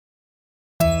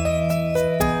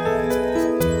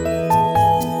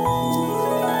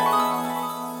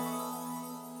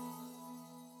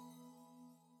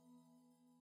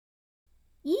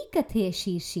ಕಥೆಯ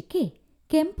ಶೀರ್ಷಿಕೆ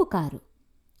ಕೆಂಪು ಕಾರು.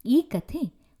 ಈ ಕಥೆ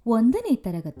 1ನೇ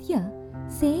ತರಗತಿಯ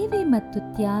ಸೇವೆ ಮತ್ತು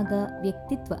ತ್ಯಾಗ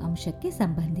ವ್ಯಕ್ತಿತ್ವ ಅಂಶಕ್ಕೆ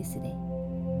ಸಂಬಂಧಿಸಿದೆ.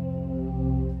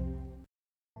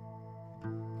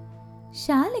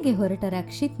 ಶಾಲೆಗೆ ಹೊರಟ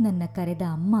ರಕ್ಷಿತ್ ನನ್ನ ಕರೆದ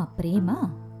ಅಮ್ಮ ಪ್ರೇಮ,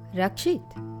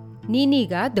 ರಕ್ಷಿತ್,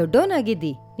 ನೀನೀಗ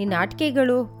ದೊಡ್ಡವನಾಗಿದ್ದಿ, ನಿನ್ನ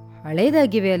ಆಟಿಕೆಗಳು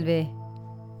ಹಳೇದಾಗಿವೆ ಅಲ್ವೇ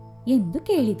ಎಂದು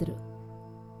ಕೇಳಿದರು.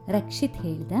 ರಕ್ಷಿತ್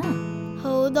ಹೇಳ್ದ,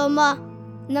 ಹೌದಮ್ಮ,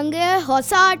 ನಂಗೆ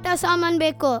ಹೊಸ ಆಟ ಸಾಮಾನು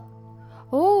ಬೇಕು.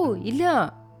 ಓ ಇಲ್ಲ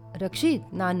ರಕ್ಷಿತ್,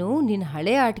 ನಾನು ನಿನ್ನ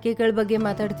ಹಳೆ ಆಟಿಕೆಗಳ ಬಗ್ಗೆ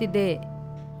ಮಾತಾಡ್ತಿದ್ದೆ.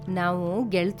 ನಾವು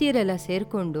ಗೆಳತಿಯರೆಲ್ಲ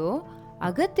ಸೇರ್ಕೊಂಡು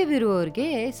ಅಗತ್ಯವಿರುವವ್ರಿಗೆ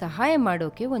ಸಹಾಯ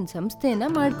ಮಾಡೋಕೆ ಒಂದು ಸಂಸ್ಥೆನ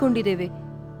ಮಾಡ್ಕೊಂಡಿದ್ದೇವೆ.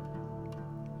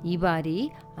 ಈ ಬಾರಿ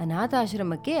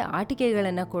ಅನಾಥಾಶ್ರಮಕ್ಕೆ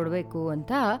ಆಟಿಕೆಗಳನ್ನು ಕೊಡಬೇಕು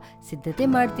ಅಂತ ಸಿದ್ಧತೆ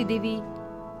ಮಾಡ್ತಿದ್ದೀವಿ.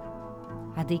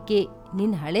 ಅದಕ್ಕೆ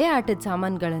ನಿನ್ನ ಹಳೆ ಆಟದ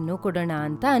ಸಾಮಾನುಗಳನ್ನು ಕೊಡೋಣ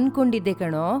ಅಂತ ಅನ್ಕೊಂಡಿದ್ದೆ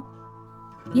ಕಣೋ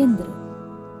ಎಂದರು.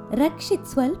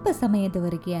 ರಕ್ಷಿತ್ ಸ್ವಲ್ಪ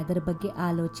ಸಮಯದವರೆಗೆ ಅದರ ಬಗ್ಗೆ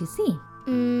ಆಲೋಚಿಸಿ,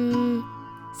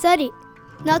 ಸರಿ,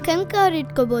 ನಾ ಕೆಂಕಾರ್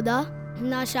ಇಟ್ಕೋಬೋದಾ?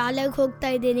 ನಾ ಶಾಲೆಗೆ ಹೋಗ್ತಾ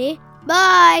ಇದ್ದೀನಿ,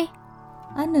 ಬಾಯ್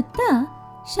ಅನ್ನುತ್ತಾ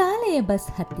ಶಾಲೆಯ ಬಸ್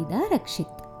ಹತ್ತಿದ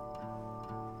ರಕ್ಷಿತ್.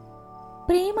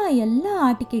 ಪ್ರೇಮ ಎಲ್ಲ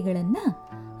ಆಟಿಕೆಗಳನ್ನ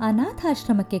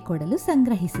ಅನಾಥಾಶ್ರಮಕ್ಕೆ ಕೊಡಲು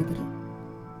ಸಂಗ್ರಹಿಸಿದರು.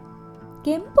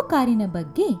 ಕೆಂಪು ಕಾರಿನ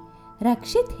ಬಗ್ಗೆ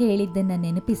ರಕ್ಷಿತ್ ಹೇಳಿದ್ದನ್ನ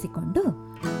ನೆನಪಿಸಿಕೊಂಡು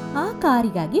ಆ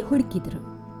ಕಾರಿಗಾಗಿ ಹುಡುಕಿದರು.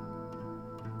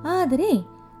 ಆದರೆ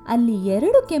ಅಲ್ಲಿ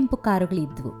 2 ಕೆಂಪು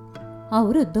ಕಾರುಗಳಿದ್ವು.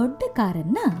 ಅವರು ದೊಡ್ಡ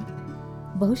ಕಾರನ್ನ,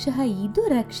 ಬಹುಶಃ ಇದು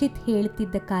ರಕ್ಷಿತ್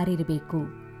ಹೇಳುತ್ತಿದ್ದ ಕಾರಿರಬೇಕು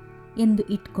ಎಂದು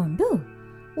ಇಟ್ಕೊಂಡು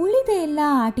ಉಳಿದ ಎಲ್ಲ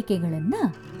ಆಟಿಕೆಗಳನ್ನ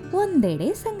ಒಂದೆಡೆ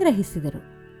ಸಂಗ್ರಹಿಸಿದರು.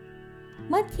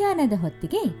 ಮಧ್ಯಾಹ್ನದ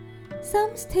ಹೊತ್ತಿಗೆ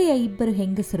ಸಂಸ್ಥೆಯ 2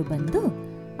 ಹೆಂಗಸರು ಬಂದು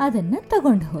ಅದನ್ನ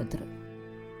ತಗೊಂಡು ಹೋದರು.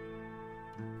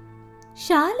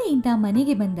 ಶಾಲೆಯಿಂದ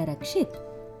ಮನೆಗೆ ಬಂದ ರಕ್ಷಿತ್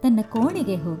ತನ್ನ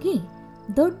ಕೋಣೆಗೆ ಹೋಗಿ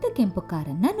ದೊಡ್ಡ ಕೆಂಪು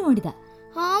ಕಾರನ್ನ ನೋಡಿದ.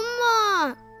 ಅಮ್ಮ,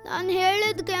 ನಾನು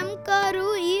ಹೇಳಿದ ಕೆಂಕಾರು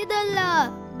ಇದಲ್ಲ,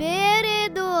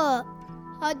 ಬೇರೆದು.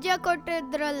 ಅಜ್ಜ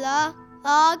ಕೊಟ್ಟಿದ್ರಲ್ಲ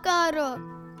ಆ ಕಾರು.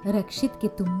 ರಕ್ಷಿತ್ಗೆ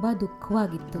ತುಂಬಾ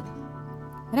ದುಃಖವಾಗಿತ್ತು.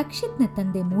 ರಕ್ಷಿತ್ನ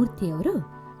ತಂದೆ ಮೂರ್ತಿಯವರು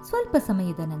ಸ್ವಲ್ಪ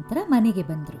ಸಮಯದ ನಂತರ ಮನೆಗೆ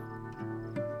ಬಂದರು.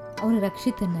 ಅವರು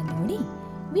ರಕ್ಷಿತನ್ನ ನೋಡಿ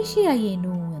ವಿಷಯ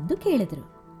ಏನು ಎಂದು ಕೇಳಿದರು.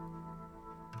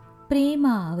 ಪ್ರೇಮ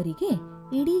ಅವರಿಗೆ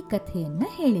ಇಡೀ ಕಥೆಯನ್ನ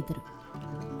ಹೇಳಿದರು.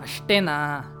 ಅಷ್ಟೇನಾ?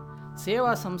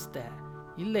 ಸೇವಾ ಸಂಸ್ಥೆ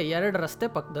ಇಲ್ಲೇ 2 ರಸ್ತೆ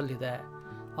ಪಕ್ಕದಲ್ಲಿದೆ.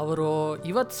 ಅವರು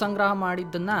ಇವತ್ತು ಸಂಗ್ರಹ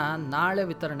ಮಾಡಿದ್ದನ್ನು ನಾಳೆ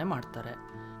ವಿತರಣೆ ಮಾಡ್ತಾರೆ.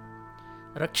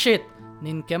 ರಕ್ಷಿತ್,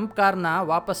 ನಿನ್ನ ಕೆಂಪು ಕಾರ್ನ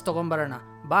ವಾಪಸ್ ತಗೊಂಬರೋಣ,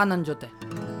 ಬಾ ನನ್ನ ಜೊತೆ.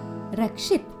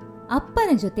 ರಕ್ಷಿತ್ ಅಪ್ಪನ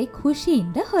ಜೊತೆ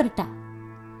ಖುಷಿಯಿಂದ ಹೊರಟ.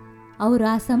 ಅವರು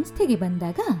ಆ ಸಂಸ್ಥೆಗೆ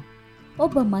ಬಂದಾಗ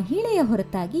ಒಬ್ಬ ಮಹಿಳೆಯ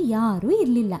ಹೊರತಾಗಿ ಯಾರೂ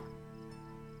ಇರಲಿಲ್ಲ.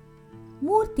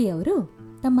 ಮೂರ್ತಿಯವರು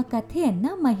ತಮ್ಮ ಕಥೆಯನ್ನ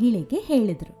ಮಹಿಳೆಗೆ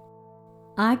ಹೇಳಿದರು.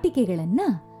 ಆಟಿಕೆಗಳನ್ನ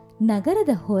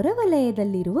ನಗರದ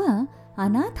ಹೊರವಲಯದಲ್ಲಿರುವ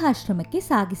ಅನಾಥಾಶ್ರಮಕ್ಕೆ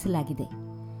ಸಾಗಿಸಲಾಗಿದೆ.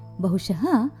 ಬಹುಶಃ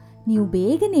ನೀವು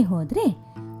ಬೇಗನೆ ಹೋದ್ರೆ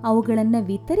ಅವುಗಳನ್ನು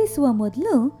ವಿತರಿಸುವ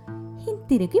ಮೊದಲು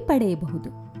ಹಿಂತಿರುಗಿ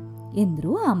ಪಡೆಯಬಹುದು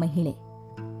ಎಂದರು ಆ ಮಹಿಳೆ.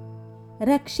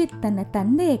 ರಕ್ಷಿತ್ ತನ್ನ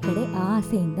ತಂದೆಯ ಕಡೆ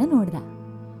ಆಸೆಯಿಂದ ನೋಡಿದ.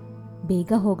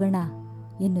 ಬೇಗ ಹೋಗೋಣ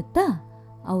ಎನ್ನುತ್ತಾ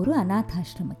ಅವರು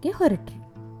ಅನಾಥಾಶ್ರಮಕ್ಕೆ ಹೊರಟರು.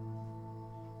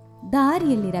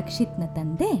 ದಾರಿಯಲ್ಲಿ ರಕ್ಷಿತ್ನ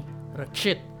ತಂದೆ,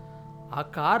 ರಕ್ಷಿತ್, ಆ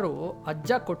ಕಾರು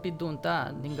ಅಜ್ಜ ಕೊಟ್ಟಿದ್ದು ಅಂತ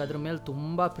ನಿಂಗೆ ಅದ್ರ ಮೇಲೆ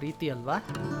ತುಂಬ ಪ್ರೀತಿ ಅಲ್ವಾ?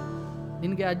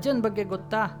 ನಿನಗೆ ಅಜ್ಜನ ಬಗ್ಗೆ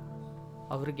ಗೊತ್ತಾ?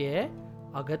 ಅವ್ರಿಗೆ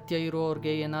ಅಗತ್ಯ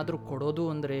ಇರೋರಿಗೆ ಏನಾದರೂ ಕೊಡೋದು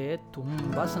ಅಂದರೆ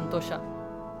ತುಂಬ ಸಂತೋಷ.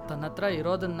 ತನ್ನ ಹತ್ರ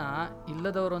ಇರೋದನ್ನು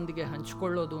ಇಲ್ಲದವರೊಂದಿಗೆ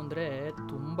ಹಂಚ್ಕೊಳ್ಳೋದು ಅಂದರೆ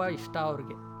ತುಂಬ ಇಷ್ಟ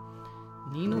ಅವ್ರಿಗೆ.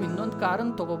 ನೀನು ಇನ್ನೊಂದು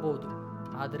ಕಾರನ್ನು ತಗೋಬೋದು,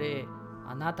 ಆದರೆ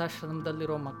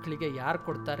ಅನಾಥಾಶ್ರಮದಲ್ಲಿರೋ ಮಕ್ಕಳಿಗೆ ಯಾರು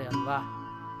ಕೊಡ್ತಾರೆ ಅಲ್ವಾ?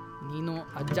 ನೀನು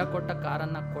ಅಜ್ಜ ಕೊಟ್ಟ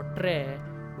ಕಾರನ್ನು ಕೊಟ್ಟರೆ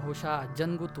ಬಹುಶಃ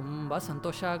ಅಜ್ಜನಿಗೂ ತುಂಬ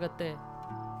ಸಂತೋಷ ಆಗತ್ತೆ.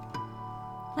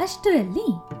 ಅಷ್ಟರಲ್ಲಿ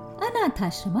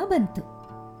ಅನಾಥಾಶ್ರಮ ಬಂತು.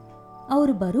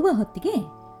 ಅವರು ಬರುವ ಹೊತ್ತಿಗೆ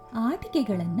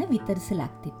ಆಟಿಕೆಗಳನ್ನು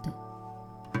ವಿತರಿಸಲಾಗ್ತಿತ್ತು.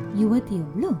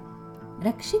 ಯುವತಿಯೊಬ್ಬಳು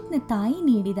ರಕ್ಷಿತ್ನ ತಾಯಿ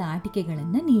ನೀಡಿದ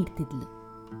ಆಟಿಕೆಗಳನ್ನು ನೀಡ್ತಿದ್ಲು.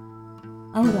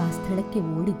 ಅವರು ಆ ಸ್ಥಳಕ್ಕೆ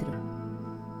ಓಡಿದ್ರು.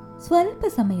 ಸ್ವಲ್ಪ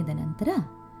ಸಮಯದ ನಂತರ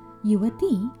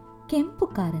ಯುವತಿ ಕೆಂಪು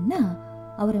ಕಾರನ್ನ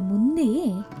ಅವರ ಮುಂದೆಯೇ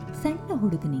ಸಣ್ಣ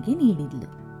ಹುಡುಗನಿಗೆ ನೀಡಿದ್ಲು.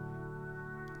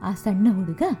 ಆ ಸಣ್ಣ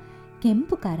ಹುಡುಗ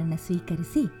ಕೆಂಪು ಕಾರನ್ನ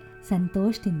ಸ್ವೀಕರಿಸಿ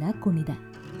ಸಂತೋಷದಿಂದ ಕುಣಿದ.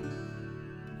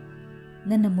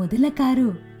 ನನ್ನ ಮೊದಲ ಕಾರು.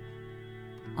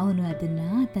 ಅವನು ಅದನ್ನ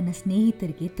ತನ್ನ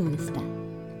ಸ್ನೇಹಿತರಿಗೆ ತೋರಿಸಿದ.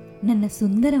 ನನ್ನ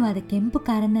ಸುಂದರವಾದ ಕೆಂಪು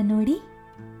ಕಾರನ್ನ ನೋಡಿ.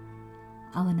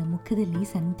 ಅವನ ಮುಖದಲ್ಲಿ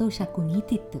ಸಂತೋಷ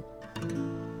ಕುಣಿತಿತ್ತು.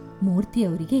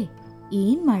 ಮೂರ್ತಿಯವರಿಗೆ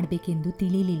ಏನ್ ಮಾಡಬೇಕೆಂದು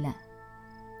ತಿಳಿಲಿಲ್ಲ.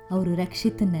 ಅವರು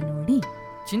ರಕ್ಷಿತನ್ನ ನೋಡಿ,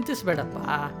 ಚಿಂತಿಸ್ಬೇಡಪ್ಪ,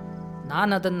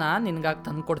 ನಾನು ಅದನ್ನು ನಿನಗಾಗಿ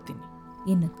ತಂದುಕೊಡ್ತೀನಿ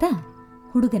ಎನ್ನುತ್ತಾ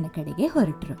ಹುಡುಗನ ಕಡೆಗೆ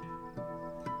ಹೊರಟರು.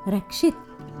 ರಕ್ಷಿತ್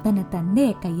ತನ್ನ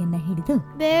ತಂದೆಯ ಕೈಯನ್ನ ಹಿಡಿದು,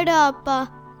 ಬೇಡ ಅಪ್ಪ,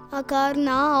 ಆ ಕಾರ್ನ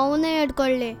ಅವನೇ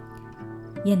ಹಿಡ್ಕೊಳ್ಳಿ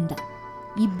ಎಂದ.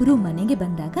 ಇಬ್ರು ಮನೆಗೆ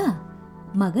ಬಂದಾಗ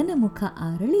ಮಗನ ಮುಖ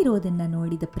ಅರಳಿರೋದನ್ನ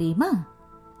ನೋಡಿದ ಪ್ರೇಮ,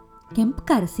 ಕೆಂಪು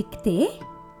ಕಾರು ಸಿಕ್ತೇ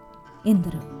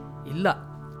ಎಂದರು. ಇಲ್ಲ,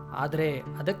 ಆದರೆ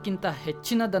ಅದಕ್ಕಿಂತ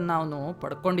ಹೆಚ್ಚಿನದನ್ನು ಅವನು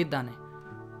ಪಡ್ಕೊಂಡಿದ್ದಾನೆ.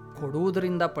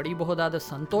 ಕೊಡುವುದರಿಂದ ಪಡೆಯಬಹುದಾದ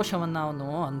ಸಂತೋಷವನ್ನು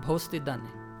ಅವನು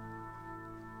ಅನುಭವಿಸ್ತಿದ್ದಾನೆ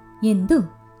ಎಂದು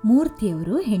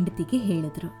ಮೂರ್ತಿಯವರು ಹೆಂಡತಿಗೆ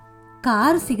ಹೇಳಿದ್ರು.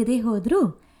 ಕಾರು ಸಿಗದೆ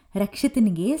ಹೋದ್ರೂ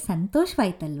ರಕ್ಷಿತನಿಗೆ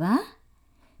ಸಂತೋಷವಾಯ್ತಲ್ವಾ?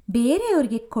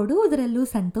 ಬೇರೆಯವ್ರಿಗೆ ಕೊಡುವುದರಲ್ಲೂ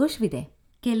ಸಂತೋಷವಿದೆ.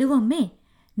 ಕೆಲವೊಮ್ಮೆ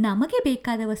ನಮಗೆ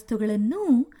ಬೇಕಾದ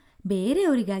ವಸ್ತುಗಳನ್ನೂ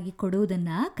ಬೇರೆಯವರಿಗಾಗಿ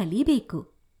ಕೊಡುವುದನ್ನು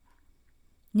ಕಲಿಬೇಕು.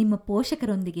 ನಿಮ್ಮ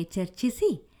ಪೋಷಕರೊಂದಿಗೆ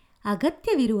ಚರ್ಚಿಸಿ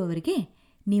ಅಗತ್ಯವಿರುವವರಿಗೆ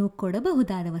ನೀವು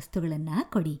ಕೊಡಬಹುದಾದ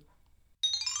ವಸ್ತುಗಳನ್ನು ಕೊಡಿ.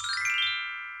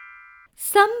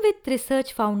 ಸಂವಿತ್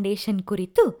ರಿಸರ್ಚ್ ಫೌಂಡೇಶನ್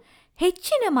ಕುರಿತು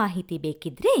ಹೆಚ್ಚಿನ ಮಾಹಿತಿ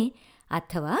ಬೇಕಿದ್ರೆ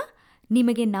ಅಥವಾ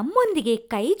ನಿಮಗೆ ನಮ್ಮೊಂದಿಗೆ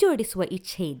ಕೈ ಜೋಡಿಸುವ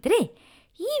ಇಚ್ಛೆ ಇದ್ದರೆ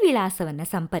ಈ ವಿಳಾಸವನ್ನು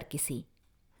ಸಂಪರ್ಕಿಸಿ.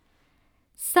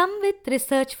 ಸಂವಿತ್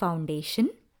ರಿಸರ್ಚ್ ಫೌಂಡೇಶನ್,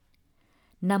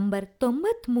 ನಂಬರ್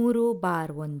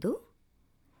 93/1,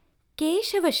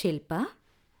 ಕೇಶವಶಿಲ್ಪ,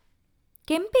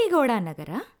 ಕೆಂಪೇಗೌಡ ನಗರ,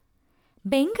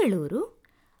 Bengaluru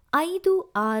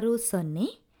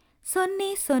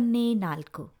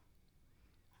 560004.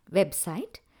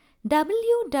 Website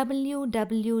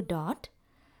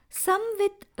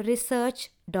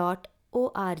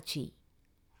www.samvitresearch.org.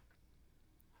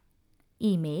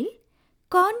 Email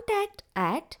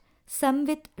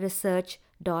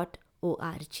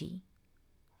contact@samvitresearch.org.